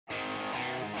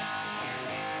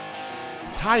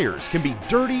Tires can be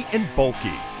dirty and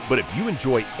bulky, but if you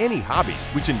enjoy any hobbies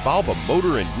which involve a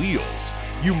motor and wheels,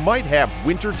 you might have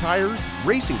winter tires,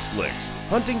 racing slicks,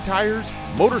 hunting tires,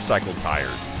 motorcycle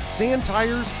tires, sand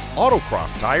tires,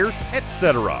 autocross tires,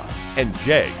 etc. And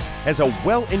JEGS has a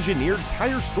well-engineered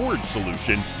tire storage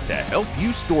solution to help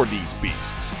you store these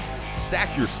beasts.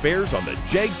 Stack your spares on the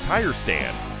JEGS tire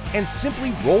stand and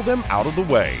simply roll them out of the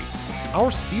way.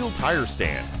 Our steel tire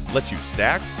stand lets you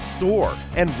stack, store,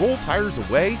 and roll tires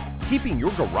away, keeping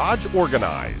your garage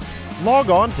organized. Log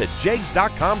on to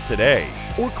jegs.com today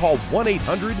or call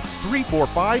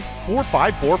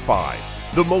 1-800-345-4545.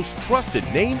 The most trusted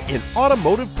name in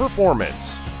automotive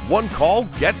performance. One call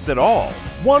gets it all.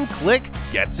 One click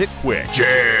gets it quick.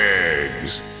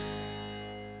 JEGS.